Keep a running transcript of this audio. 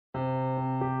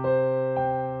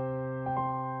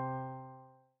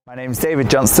My name is David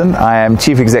Johnston. I am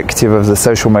Chief Executive of the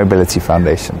Social Mobility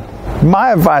Foundation.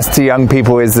 My advice to young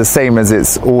people is the same as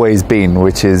it's always been,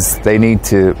 which is they need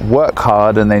to work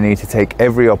hard and they need to take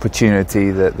every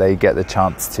opportunity that they get the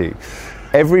chance to.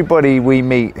 Everybody we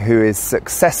meet who is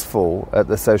successful at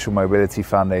the Social Mobility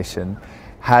Foundation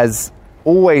has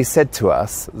always said to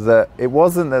us that it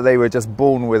wasn't that they were just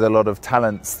born with a lot of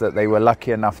talents that they were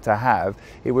lucky enough to have.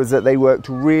 It was that they worked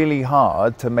really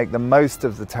hard to make the most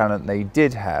of the talent they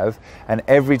did have, and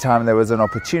every time there was an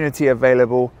opportunity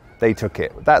available, they took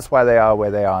it. That's why they are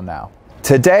where they are now.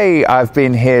 Today I've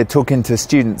been here talking to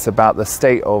students about the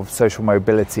state of social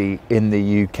mobility in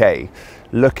the UK,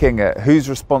 looking at whose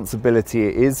responsibility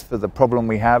it is for the problem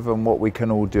we have and what we can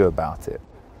all do about it.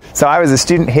 So I was a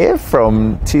student here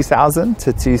from 2000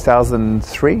 to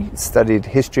 2003, studied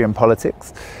history and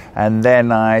politics, and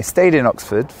then I stayed in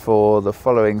Oxford for the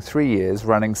following 3 years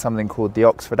running something called the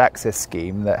Oxford Access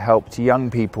Scheme that helped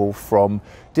young people from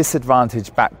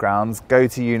disadvantaged backgrounds go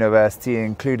to university,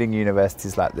 including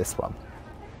universities like this one.